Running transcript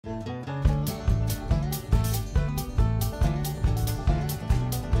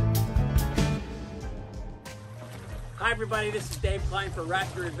Hi everybody, this is Dave Klein for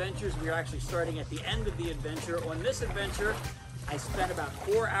RAPTR Adventures. We are actually starting at the end of the adventure. On this adventure, I spent about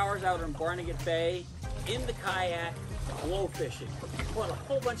 4 hours out on Barnegat Bay in the kayak, blowfishing. Caught a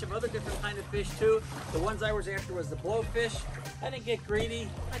whole bunch of other different kind of fish too. The ones I was after was the blowfish. I didn't get greedy.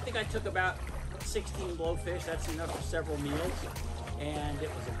 I think I took about 16 blowfish. That's enough for several meals. And it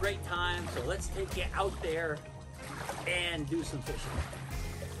was a great time. So let's take you out there and do some fishing.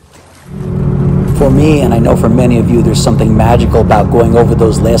 For me, and I know for many of you, there's something magical about going over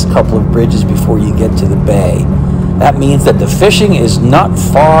those last couple of bridges before you get to the bay. That means that the fishing is not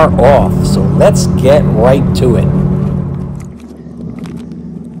far off, so let's get right to it.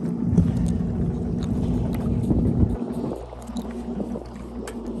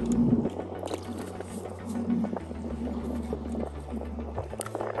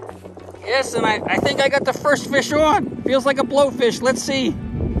 Yes, and I think I got the first fish on. Feels like a blowfish. Let's see.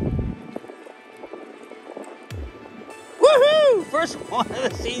 Woohoo! First one of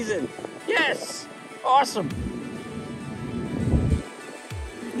the season. Yes! Awesome.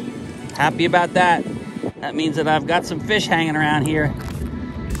 Happy about that. That means that I've got some fish hanging around here.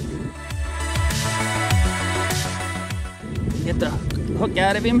 Get the hook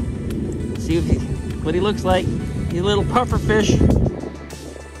out of him. See what he looks like. He's a little puffer fish.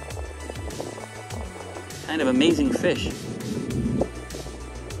 Kind of amazing fish.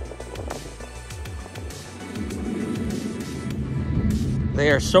 They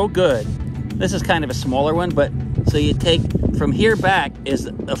are so good. This is kind of a smaller one, but so you take from here back is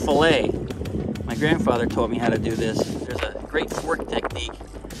a fillet. My grandfather taught me how to do this. There's a great fork technique,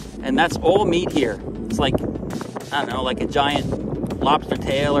 and that's all meat here. It's like, I don't know, like a giant lobster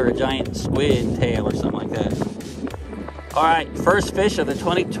tail or a giant squid tail or something like that. All right, first fish of the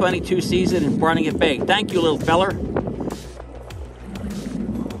 2022 season in Barnegat Bay. Thank you, little feller.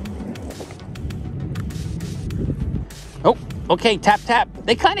 Oh, okay, tap, tap.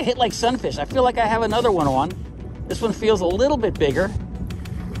 They kind of hit like sunfish. I feel like I have another one on. This one feels a little bit bigger.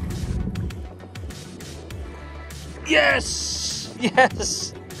 Yes,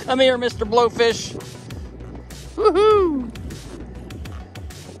 yes. Come here, Mr. Blowfish. Woohoo.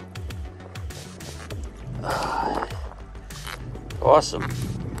 Awesome.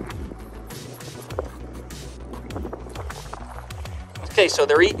 Okay, so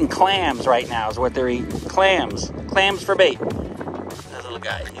they're eating clams right now is what they're eating. Clams. Clams for bait. That little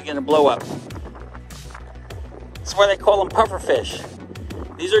guy. He's going to blow up. That's why they call them pufferfish.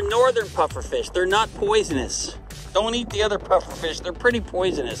 These are northern pufferfish. They're not poisonous. Don't eat the other pufferfish. They're pretty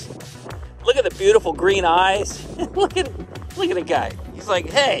poisonous. Look at the beautiful green eyes. look at the guy. He's like,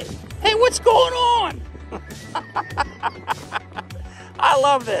 hey, what's going on? I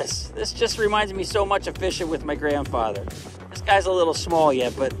love this. This just reminds me so much of fishing with my grandfather. This guy's a little small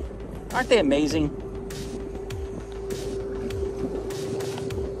yet, but aren't they amazing?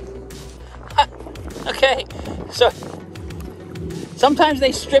 Okay, so sometimes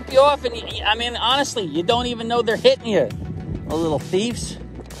they strip you off, and I mean, honestly, you don't even know they're hitting you, the little thieves.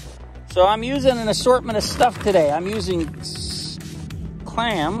 So I'm using an assortment of stuff today. I'm using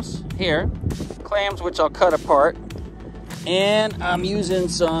clams here, clams which I'll cut apart, and I'm using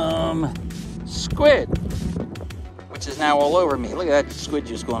some squid, which is now all over me. Look at that squid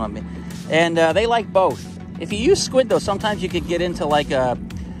juice going on me. And they like both. If you use squid, though, sometimes you could get into like a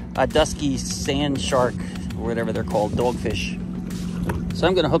dusky sand shark, or whatever they're called, dogfish. So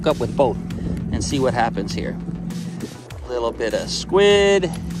I'm going to hook up with both and see what happens here. A little bit of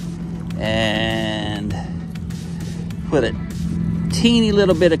squid and put a teeny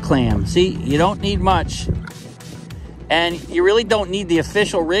little bit of clam. See, you don't need much. And you really don't need the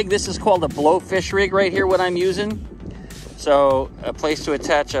official rig. This is called a blowfish rig right here, what I'm using. So a place to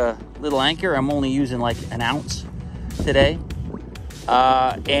attach a little anchor. I'm only using like an ounce today.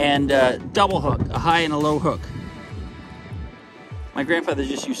 And double hook, a high and a low hook. My grandfather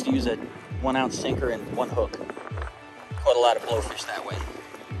just used to use a 1 ounce sinker and one hook. Caught a lot of blowfish that way.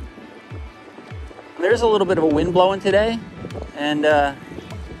 There's a little bit of a wind blowing today, and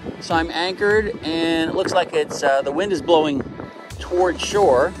so I'm anchored, and it looks like it's the wind is blowing toward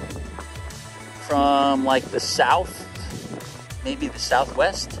shore from like the south, maybe the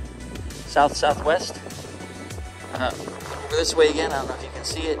southwest, southwest. Over this way again. I don't know if you can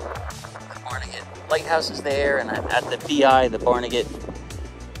see it. The Barnegat Lighthouse is there, and I'm at the BI, the Barnegat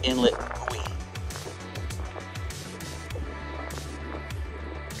Inlet Buoy.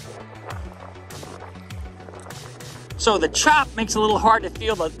 So the chop makes it a little hard to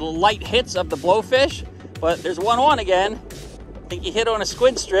feel the light hits of the blowfish, but there's one on again. I think you hit on a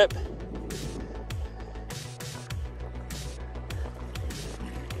squid strip.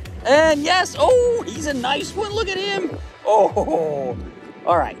 And yes, oh, he's a nice one. Look at him. Oh,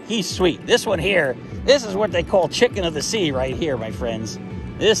 all right, he's sweet. This one here, this is what they call chicken of the sea right here, my friends.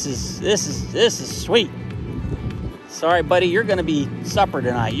 This is sweet. Sorry, buddy, you're gonna be supper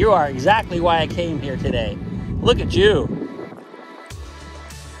tonight. You are exactly why I came here today. Look at you.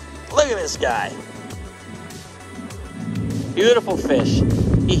 Look at this guy. Beautiful fish.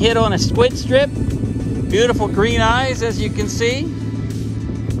 He hit on a squid strip. Beautiful green eyes, as you can see.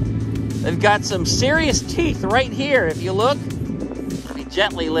 They've got some serious teeth right here, if you look. Let me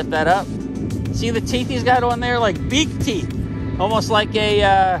gently lift that up. See the teeth he's got on there? Like beak teeth. Almost like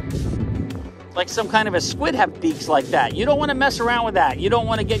a, like some kind of a squid have beaks like that. You don't want to mess around with that. You don't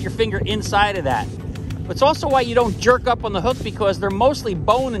want to get your finger inside of that. It's also why you don't jerk up on the hook, because they're mostly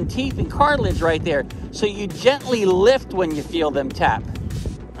bone and teeth and cartilage right there. So you gently lift when you feel them tap.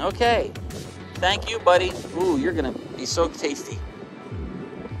 Okay. Thank you, buddy. Ooh, you're going to be so tasty.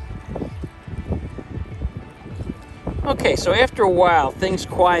 Okay, so after a while, things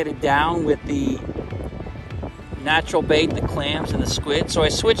quieted down with the natural bait, the clams and the squid. So I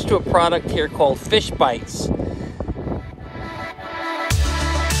switched to a product here called Fish Bites.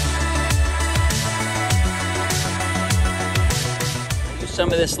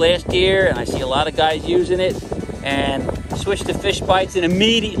 Some of this last year, and I see a lot of guys using it, and switched to Fish Bites, and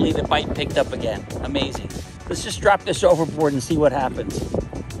immediately the bite picked up again. Amazing. Let's just drop this overboard and see what happens.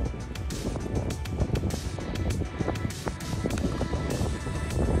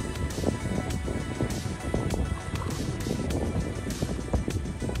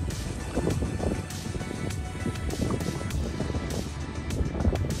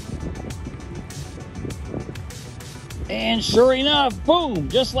 And sure enough, boom,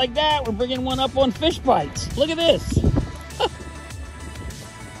 just like that, we're bringing one up on Fish Bites. Look at this.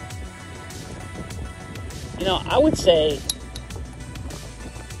 You know, I would say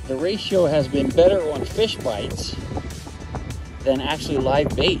the ratio has been better on Fish Bites than actually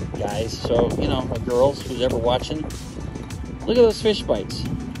live bait, guys. So, you know, girls, who's ever watching, look at those Fish Bites.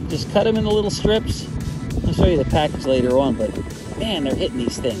 Just cut them into little strips. I'll show you the package later on, but man, they're hitting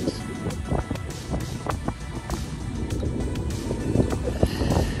these things.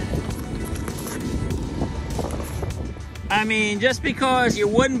 I mean, just because you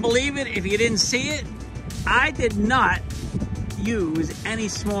wouldn't believe it if you didn't see it, I did not use any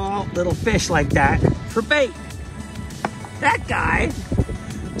small little fish like that for bait. That guy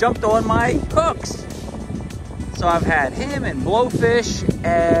jumped on my hooks. So I've had him and blowfish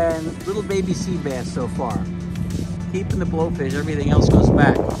and little baby sea bass so far. Keeping the blowfish, everything else goes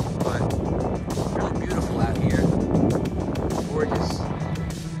back. But it's really beautiful out here. Gorgeous.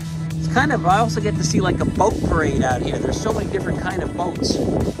 Kind of, I also get to see like a boat parade out here. There's so many different kind of boats.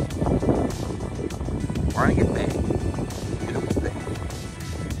 Barnegat Bay. Beautiful bay.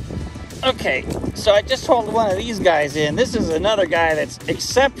 Okay, so I just hauled one of these guys in. This is another guy that's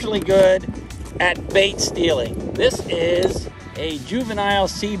exceptionally good at bait stealing. This is a juvenile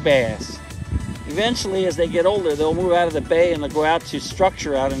sea bass. Eventually, as they get older, they'll move out of the bay and they'll go out to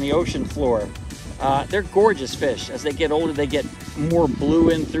structure out in the ocean floor. They're gorgeous fish. As they get older, they get more blue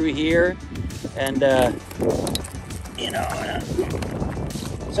in through here. And, you know,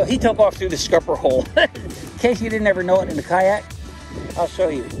 so he took off through the scupper hole. In case you didn't ever know it in the kayak, I'll show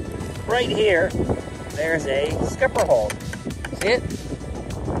you. Right here, there's a scupper hole. See it?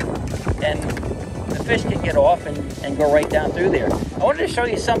 And the fish can get off and go right down through there. I wanted to show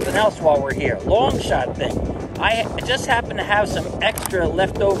you something else while we're here. Long shot thing. I just happen to have some extra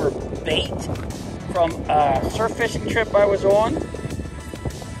leftover bait from a surf fishing trip I was on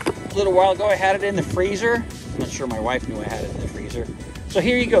a little while ago. I had it in the freezer. I'm not sure my wife knew I had it in the freezer. So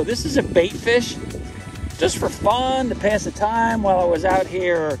here you go. This is a bait fish, just for fun, to pass the time while I was out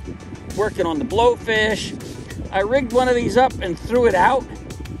here working on the blowfish. I rigged one of these up and threw it out.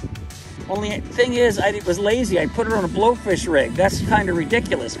 Only thing is, I was lazy. I put it on a blowfish rig. That's kind of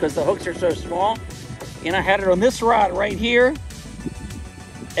ridiculous because the hooks are so small. And I had it on this rod right here.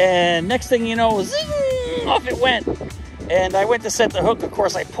 And next thing you know, zing, off it went. And I went to set the hook. Of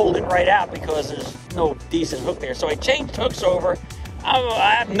course, I pulled it right out because there's no decent hook there. So I changed hooks over.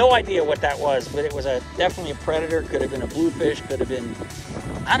 I have no idea what that was, but it was definitely a predator. Could have been a bluefish. Could have been,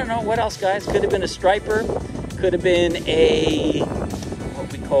 I don't know, what else, guys? Could have been a striper. Could have been a,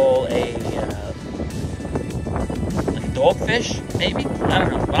 what we call a dogfish, maybe? I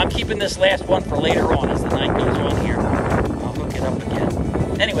don't know. But I'm keeping this last one for later on as the night goes on here. I'll hook it up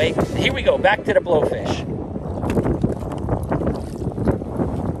again. Anyway, here we go. Back to the blowfish.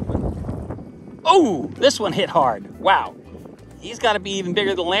 Oh, this one hit hard. Wow. He's got to be even bigger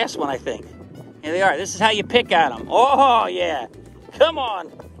than the last one, I think. Here they are. This is how you pick at them. Oh, yeah. Come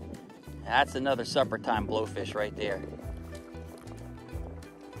on. That's another supper time blowfish right there.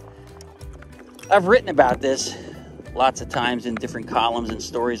 I've written about this lots of times in different columns and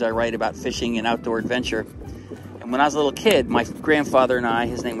stories I write about fishing and outdoor adventure. And when I was a little kid, my grandfather and I,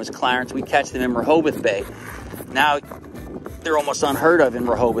 his name was Clarence, we'd catch them in Rehoboth Bay. Now, they're almost unheard of in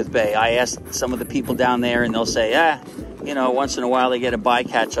Rehoboth Bay. I asked some of the people down there, and they'll say, you know, once in a while they get a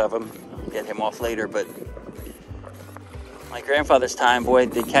bycatch of them. I'll get him off later, but my grandfather's time, boy,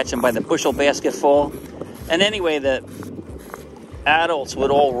 they'd catch them by the bushel basket full. And anyway, the adults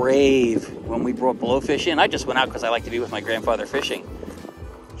would all rave when we brought blowfish in. I just went out because I like to be with my grandfather fishing.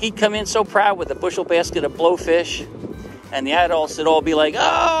 He'd come in so proud with a bushel basket of blowfish, and the adults would all be like,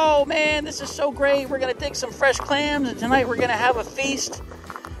 oh man, this is so great, we're going to dig some fresh clams, and tonight we're going to have a feast.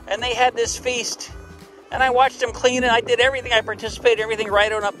 And they had this feast, and I watched them clean, and I did everything, I participated in everything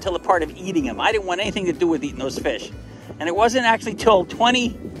right on up till the part of eating them. I didn't want anything to do with eating those fish. And it wasn't actually till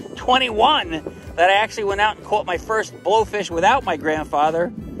 2021 that I actually went out and caught my first blowfish without my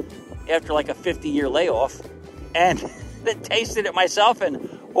grandfather after like a 50-year layoff, and then tasted it myself, and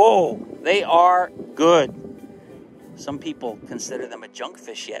oh, they are good. Some people consider them a junk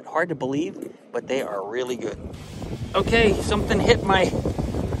fish yet. Hard to believe, but they are really good. Okay, something hit my,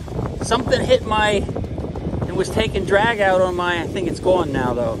 it was taking drag out on my, I think it's gone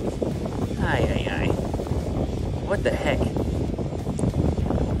now though. Ay, ay, ay. What the heck?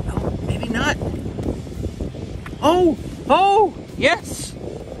 Oh, maybe not. Oh, yes.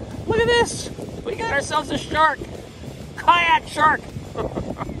 Look at this. We got ourselves a shark. Kayak shark.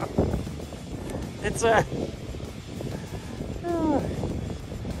 It's a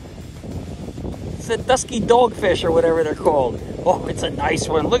dusky dogfish or whatever they're called. Oh, it's a nice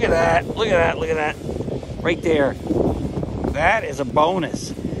one. Look at that. Look at that. Look at that. Right there. That is a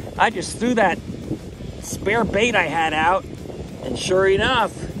bonus. I just threw that spare bait I had out, and sure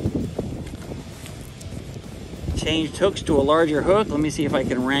enough, changed hooks to a larger hook. Let me see if I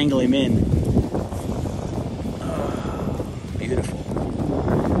can wrangle him in. Oh, beautiful.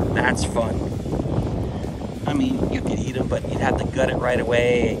 That's fun. I mean, you could eat them, but you'd have to gut it right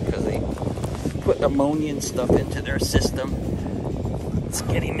away because they put ammonia and stuff into their system. Let's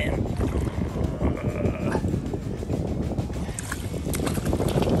get him in.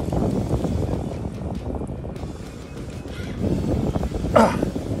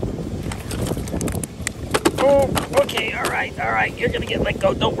 Oh, okay, all right. You're gonna get let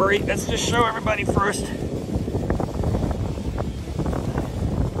go. Don't worry. Let's just show everybody first.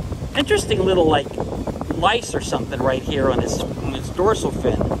 Interesting little like lice or something right here on his dorsal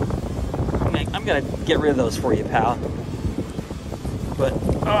fin. I'm gonna get rid of those for you, pal. But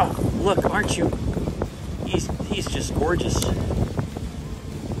oh, look, aren't you? He's just gorgeous. Yeah.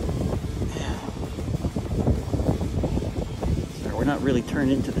 So we're not really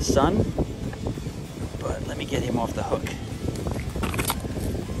turned into the sun, but let me get him off the hook.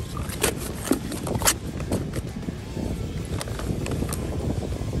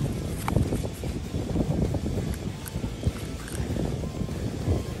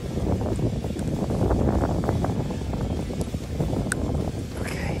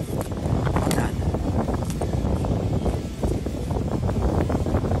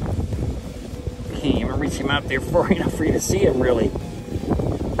 Him out there far enough for you to see him really.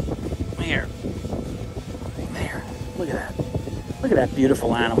 There. Look at that. Look at that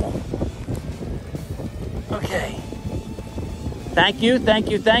beautiful animal. Okay. Thank you.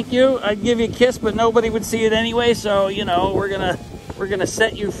 I'd give you a kiss, but nobody would see it anyway, so you know, we're gonna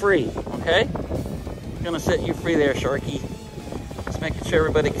set you free, okay? We're gonna set you free there, Sharky. Just making sure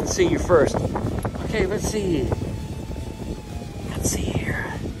everybody can see you first. Okay, let's see. Let's see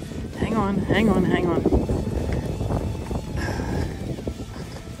here. Hang on.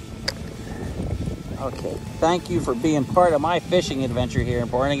 Okay, thank you for being part of my fishing adventure here in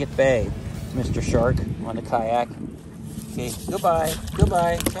Barnegat Bay, Mr. Shark, on the kayak. Okay,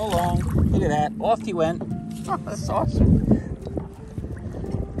 goodbye, so long. Look at that, off he went. Oh, that's awesome.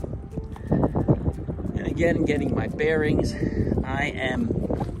 And again, getting my bearings, I am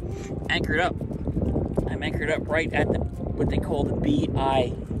anchored up. I'm anchored up right at what they call the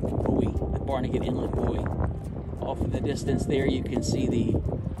BI buoy, the Barnegat Inlet buoy. Off in the distance there, you can see the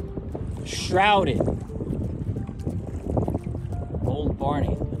shrouded old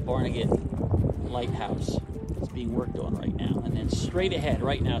Barnegat lighthouse. It's being worked on right now. And then straight ahead,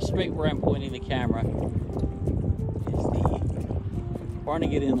 right now, straight where I'm pointing the camera, is the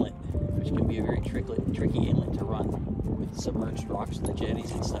Barnegat Inlet, which can be a very tricky inlet to run with submerged rocks and the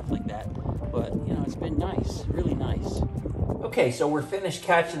jetties and stuff like that. But, you know, it's been nice, really nice. Okay, so we're finished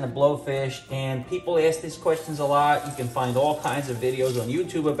catching the blowfish, and people ask these questions a lot. You can find all kinds of videos on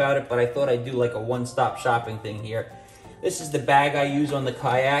YouTube about it, but I thought I'd do like a one-stop shopping thing here. This is the bag I use on the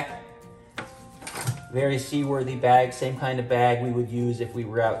kayak. Very seaworthy bag, same kind of bag we would use if we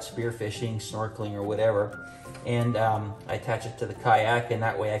were out spearfishing, snorkeling, or whatever. And I attach it to the kayak, and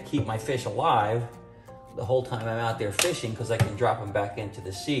that way I keep my fish alive the whole time I'm out there fishing, because I can drop them back into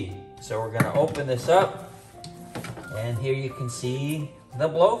the sea. So we're gonna open this up, and here you can see the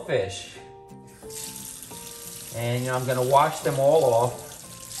blowfish. And, you know, I'm gonna wash them all off.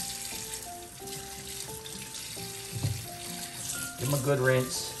 Give them a good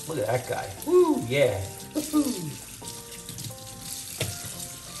rinse. Look at that guy. Woo, yeah.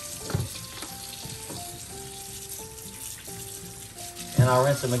 And I'll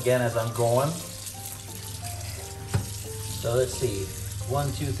rinse them again as I'm going. So let's see.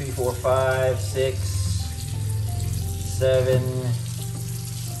 1, 2, 3, 4, 5, 6, 7,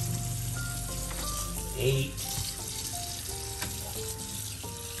 8,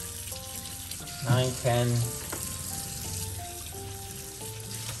 9, 10,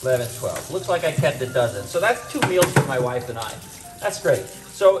 11, 12. Looks like I kept a dozen. So that's 2 meals for my wife and I. That's great.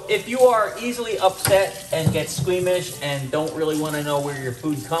 So if you are easily upset and get squeamish and don't really want to know where your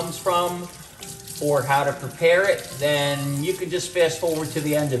food comes from or how to prepare it, then you can just fast forward to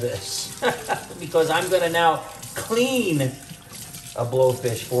the end of this. Because I'm going to now clean a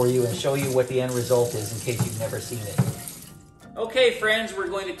blowfish for you and show you what the end result is in case you've never seen it. Okay, friends, we're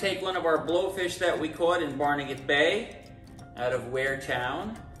going to take one of our blowfish that we caught in Barnegat Bay out of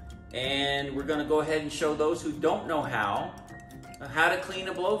Waretown, and we're going to go ahead and show those who don't know how to clean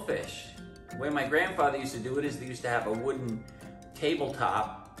a blowfish. The way my grandfather used to do it is they used to have a wooden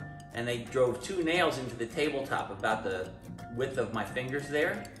tabletop, and they drove 2 nails into the tabletop about the width of my fingers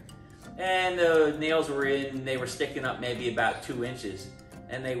there. And the nails they were sticking up maybe about 2 inches.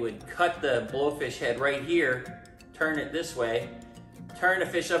 And they would cut the blowfish head right here, turn it this way, turn the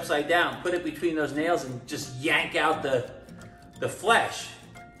fish upside down, put it between those nails, and just yank out the flesh.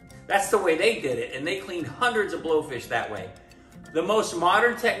 That's the way they did it, and they cleaned hundreds of blowfish that way. The most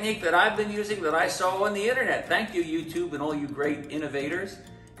modern technique that I've been using that I saw on the internet, thank you YouTube and all you great innovators,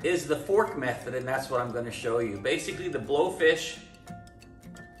 is the fork method, and that's what I'm going to show you. Basically, the blowfish,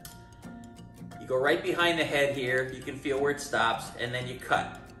 you go right behind the head here, you can feel where it stops, and then you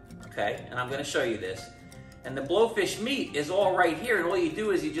cut, okay? And I'm going to show you this. And the blowfish meat is all right here, and all you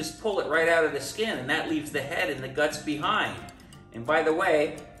do is you just pull it right out of the skin, and that leaves the head and the guts behind. And by the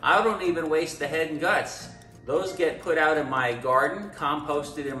way, I don't even waste the head and guts. Those get put out in my garden,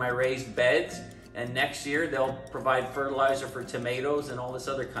 composted in my raised beds, and next year they'll provide fertilizer for tomatoes and all this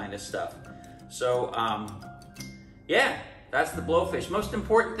other kind of stuff. So, yeah, that's the blowfish. Most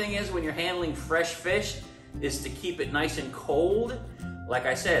important thing is when you're handling fresh fish is to keep it nice and cold. Like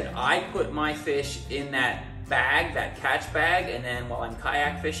I said, I put my fish in that bag, that catch bag, and then while I'm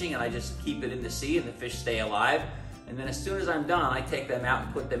kayak fishing, and I just keep it in the sea and the fish stay alive. And then as soon as I'm done, I take them out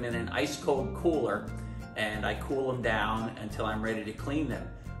and put them in an ice cold cooler, and I cool them down until I'm ready to clean them.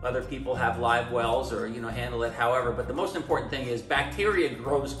 Other people have live wells or, you know, handle it however, but the most important thing is bacteria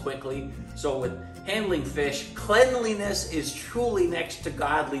grows quickly. So with handling fish, cleanliness is truly next to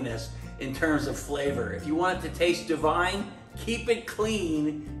godliness in terms of flavor. If you want it to taste divine, keep it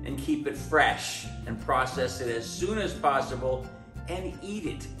clean and keep it fresh and process it as soon as possible and eat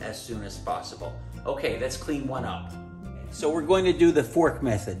it as soon as possible. Okay, let's clean one up. So we're going to do the fork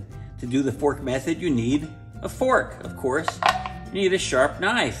method. To do the fork method, you need a fork, of course. You need a sharp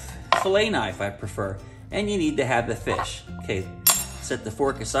knife, fillet knife I prefer, and you need to have the fish. Okay, set the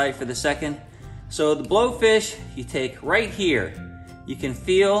fork aside for the second. So the blowfish, you take right here. You can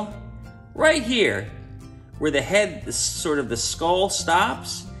feel right here where the head, sort of the skull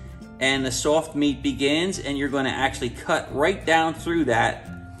stops and the soft meat begins, and you're going to actually cut right down through that,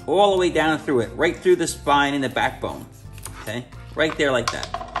 all the way down through it, right through the spine and the backbone. Okay, right there like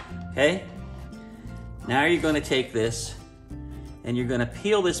that. Okay, now you're going to take this and you're going to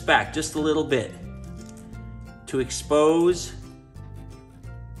peel this back just a little bit to expose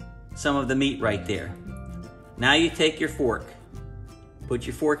some of the meat right there. Now you take your fork, put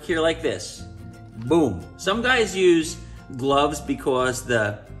your fork here like this, boom. Some guys use gloves because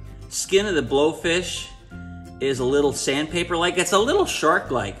the skin of the blowfish is a little sandpaper-like. It's a little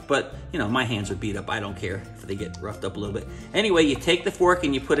shark-like, but you know, my hands are beat up. I don't care if they get roughed up a little bit. Anyway, you take the fork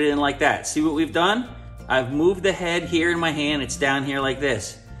and you put it in like that. See what we've done? I've moved the head here in my hand. It's down here like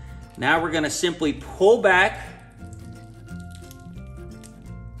this. Now we're gonna simply pull back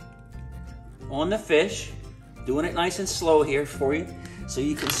on the fish, doing it nice and slow here for you so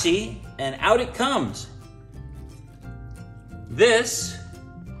you can see, and out it comes. This,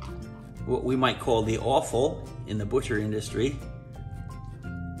 what we might call the offal in the butcher industry,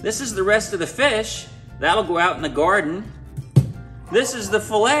 this is the rest of the fish. That'll go out in the garden. This is the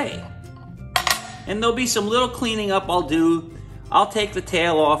fillet. And there'll be some little cleaning up I'll do. I'll take the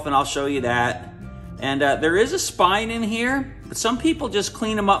tail off and I'll show you that. And there is a spine in here, but some people just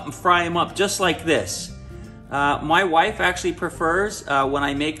clean them up and fry them up just like this. My wife actually prefers, when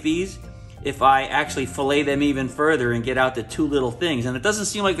I make these, if I actually fillet them even further and get out the two little things. And it doesn't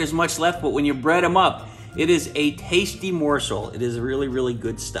seem like there's much left, but when you bread them up, it is a tasty morsel. It is really, really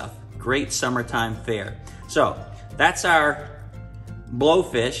good stuff. Great summertime fare. So that's our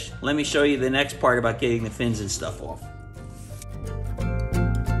blowfish. Let me show you the next part about getting the fins and stuff off.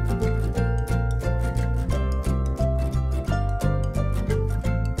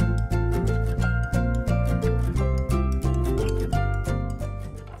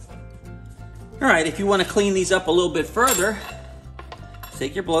 All right, if you want to clean these up a little bit further,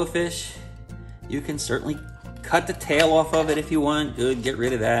 take your blowfish. You can certainly cut the tail off of it if you want. Good, get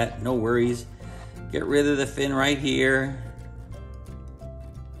rid of that, no worries. Get rid of the fin right here.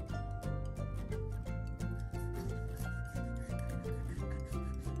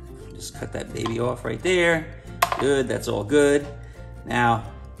 Just cut that baby off right there. Good, that's all good. Now,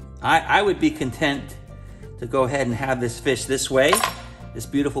 I would be content to go ahead and have this fish this way, this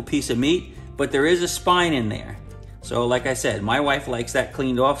beautiful piece of meat, but there is a spine in there. So like I said, my wife likes that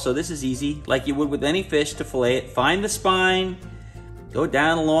cleaned off, so this is easy, like you would with any fish to fillet it. Find the spine, go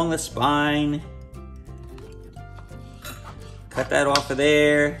down along the spine, cut that off of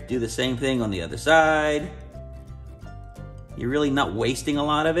there, do the same thing on the other side. You're really not wasting a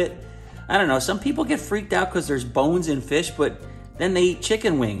lot of it. I don't know, some people get freaked out because there's bones in fish, but then they eat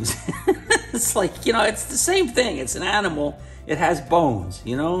chicken wings. It's like, you know, it's the same thing. It's an animal. It has bones,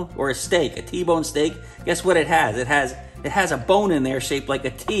 you know, or a steak, a T-bone steak. Guess what it has? It has a bone in there shaped like a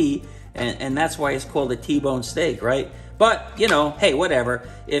T, and that's why it's called a T-bone steak, right? But, you know, hey, whatever.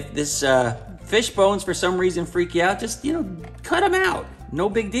 If this fish bones for some reason freak you out, just, you know, cut them out. No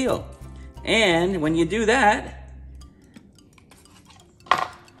big deal. And when you do that,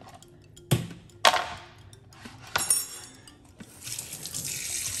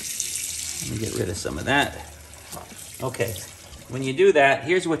 let me get rid of some of that. Okay, when you do that,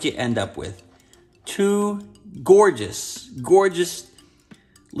 here's what you end up with. Two gorgeous, gorgeous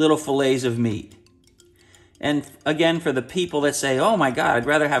little fillets of meat. And again, for the people that say, oh my God, I'd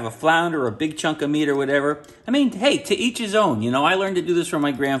rather have a flounder or a big chunk of meat or whatever. I mean, hey, to each his own. You know, I learned to do this from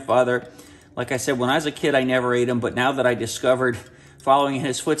my grandfather. Like I said, when I was a kid, I never ate them. But now that I discovered, following in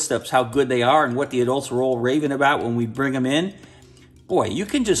his footsteps, how good they are and what the adults were all raving about when we bring them in, boy, you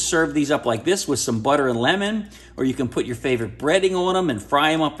can just serve these up like this with some butter and lemon, or you can put your favorite breading on them and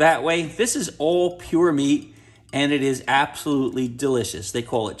fry them up that way. This is all pure meat, and it is absolutely delicious. They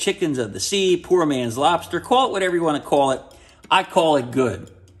call it chickens of the sea, poor man's lobster. Call it whatever you want to call it. I call it good.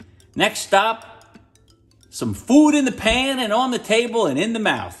 Next stop, some food in the pan and on the table and in the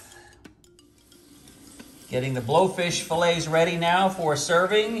mouth. Getting the blowfish fillets ready now for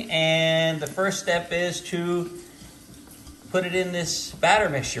serving, and the first step is to put it in this batter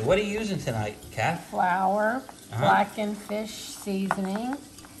mixture. What are you using tonight, Kath? Flour, blackened fish seasoning,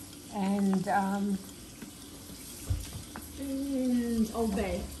 and Old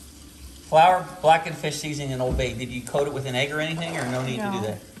Bay. Flour, blackened fish seasoning, and Old Bay. Did you coat it with an egg or anything, or no need to do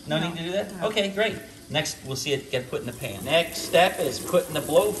that? No need to do that? No. Okay, great. Next, we'll see it get put in the pan. Next step is putting the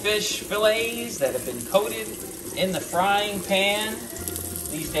blowfish fillets that have been coated in the frying pan.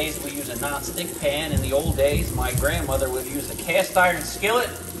 These days we use a non-stick pan. In the old days, my grandmother would use a cast iron skillet,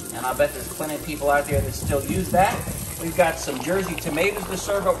 and I bet there's plenty of people out there that still use that. We've got some Jersey tomatoes to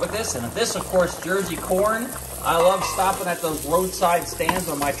serve up with this, and this, of course, Jersey corn. I love stopping at those roadside stands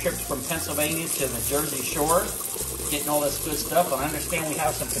on my trips from Pennsylvania to the Jersey Shore, getting all this good stuff. And I understand we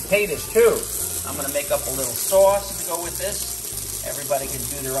have some potatoes, too. I'm going to make up a little sauce to go with this. Everybody can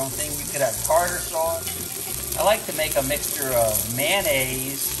do their own thing. You could have tartar sauce. I like to make a mixture of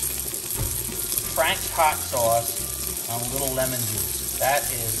mayonnaise, Frank's hot sauce, and a little lemon juice. That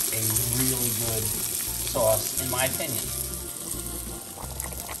is a really good sauce, in my opinion.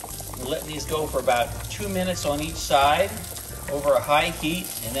 We're letting these go for about 2 minutes on each side over a high heat,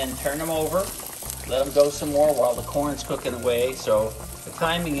 and then turn them over. Let them go some more while the corn's cooking away. So the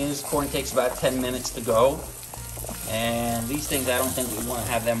timing is corn takes about 10 minutes to go. And these things, I don't think we want to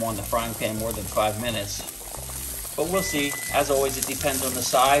have them on the frying pan more than 5 minutes. But we'll see. As always, it depends on the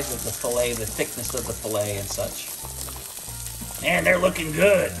size of the fillet, the thickness of the fillet and such. And they're looking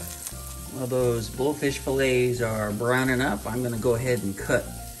good. While those blowfish fillets are browning up, I'm gonna go ahead and cut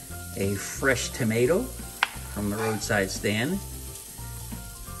a fresh tomato from the roadside stand.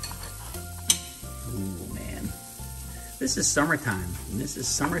 Ooh, man. This is summertime, and this is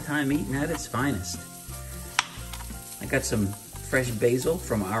summertime eating at its finest. I got some fresh basil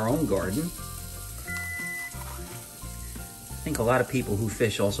from our own garden. I think a lot of people who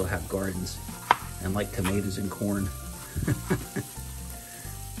fish also have gardens and like tomatoes and corn.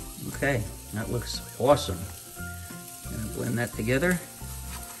 Okay, that looks awesome. Gonna blend that together,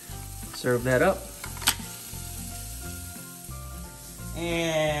 serve that up.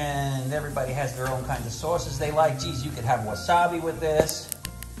 And everybody has their own kinds of sauces they like. Geez, you could have wasabi with this.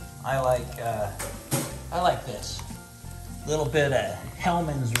 I like this. A little bit of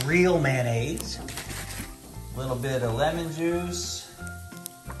Hellman's Real Mayonnaise. A little bit of lemon juice.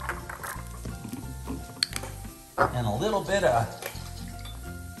 And a little bit of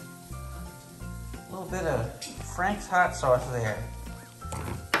Frank's hot sauce there.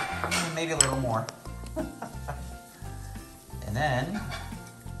 Maybe a little more. And then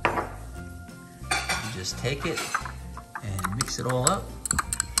you just take it and mix it all up.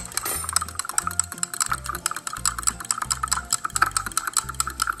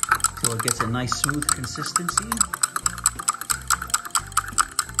 Till it gets a nice smooth consistency.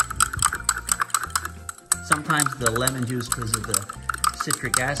 Sometimes the lemon juice, because of the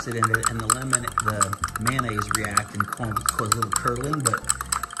citric acid in it, and the mayonnaise react and cause a little curdling, but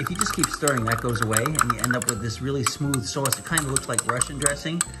if you just keep stirring, that goes away, and you end up with this really smooth sauce. It kind of looks like Russian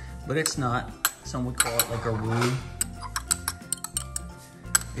dressing, but it's not. Some would call it like a roux.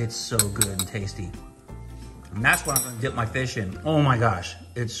 It's so good and tasty. And that's what I'm gonna dip my fish in. Oh my gosh,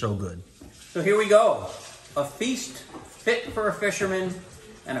 it's so good. So here we go. A feast fit for a fisherman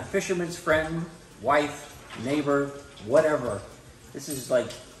and a fisherman's friend, wife, neighbor, whatever. This is like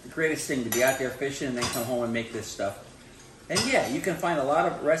the greatest thing, to be out there fishing and then come home and make this stuff. And yeah, you can find a lot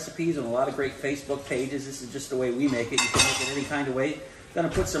of recipes on a lot of great Facebook pages. This is just the way we make it. You can make it any kind of way. Gonna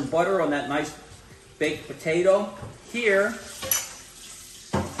put some butter on that nice baked potato. Here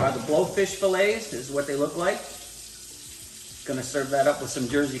are the blowfish fillets. This is what they look like. Gonna serve that up with some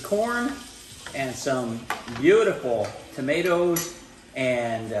Jersey corn and some beautiful tomatoes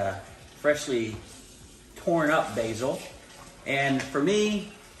and freshly torn up basil. And for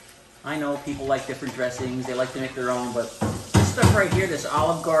me, I know people like different dressings, they like to make their own, but this stuff right here, this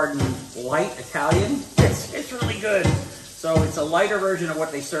Olive Garden light Italian, it's really good. So it's a lighter version of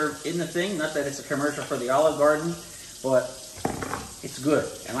what they serve in the thing. Not that it's a commercial for the Olive Garden, but it's good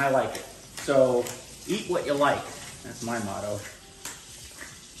and I like it. So eat what you like. That's my motto.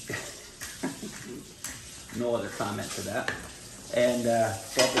 No other comment to that. And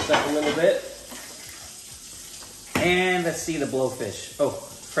salt this up a little bit. And let's see the blowfish. Oh,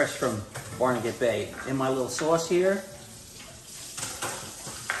 fresh from Barnegat Bay. In my little sauce here.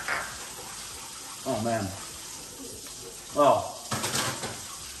 Oh man. Oh.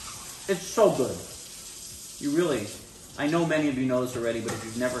 It's so good. You really, I know many of you know this already, but if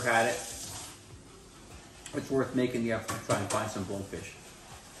you've never had it, it's worth making the effort to try and find some blowfish.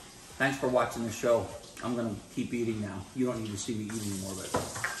 Thanks for watching the show. I'm gonna keep eating now. You don't need to see me eat anymore, but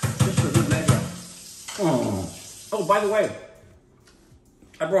just for good measure. Oh, by the way,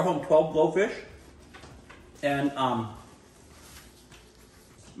 I brought home 12 blowfish, and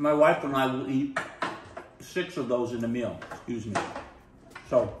my wife and I will eat 6 of those in a meal, excuse me.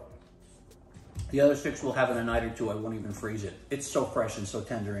 So, the other 6 we'll have in a night or 2. I won't even freeze it. It's so fresh and so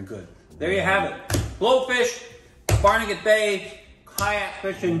tender and good. There you have it. Blowfish, Barnegat Bay, kayak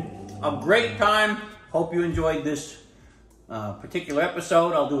fishing. A great time. Hope you enjoyed this particular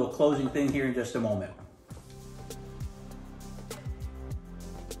episode. I'll do a closing thing here in just a moment.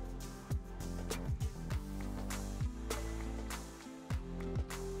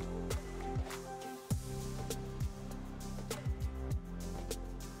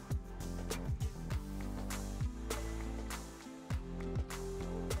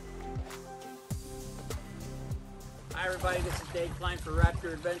 Hi everybody, this is Dave Klein for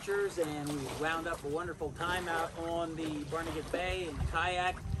RAPTR Adventures, and we wound up a wonderful time out on the Barnegat Bay in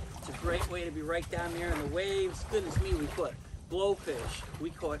kayak. It's a great way to be right down there in the waves. Goodness me, we caught blowfish, we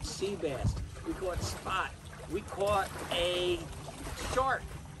caught sea bass, we caught spot, we caught a shark.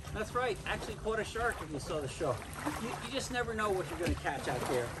 That's right, actually caught a shark if you saw the show. You just never know what you're going to catch out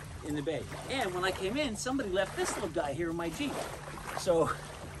there in the bay. And when I came in, somebody left this little guy here in my Jeep. So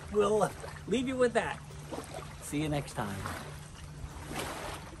we'll leave you with that. See you next time.